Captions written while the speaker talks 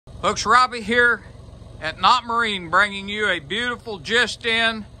Folks, Robbie here at Not Marine, bringing you a beautiful just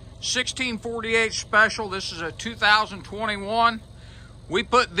in 1648 special. This is a 2021. We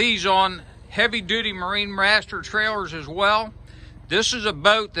put these on heavy duty marine master trailers as well. This is a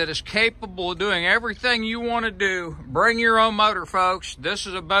boat that is capable of doing everything you want to do. Bring your own motor, folks. This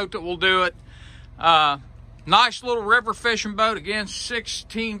is a boat that will do it. Nice little river fishing boat. Again,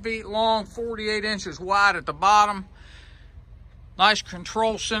 16 feet long, 48 inches wide at the bottom. Nice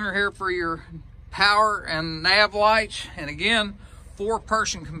control center here for your power and nav lights. And again,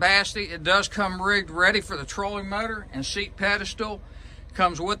 4-person capacity. It does come rigged ready for the trolling motor and seat pedestal.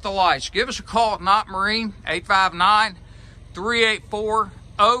 Comes with the lights. Give us a call at Not Marine,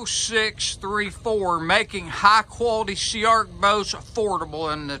 859-384-0634, making high quality SeaArk boats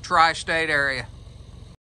affordable in the tri-state area.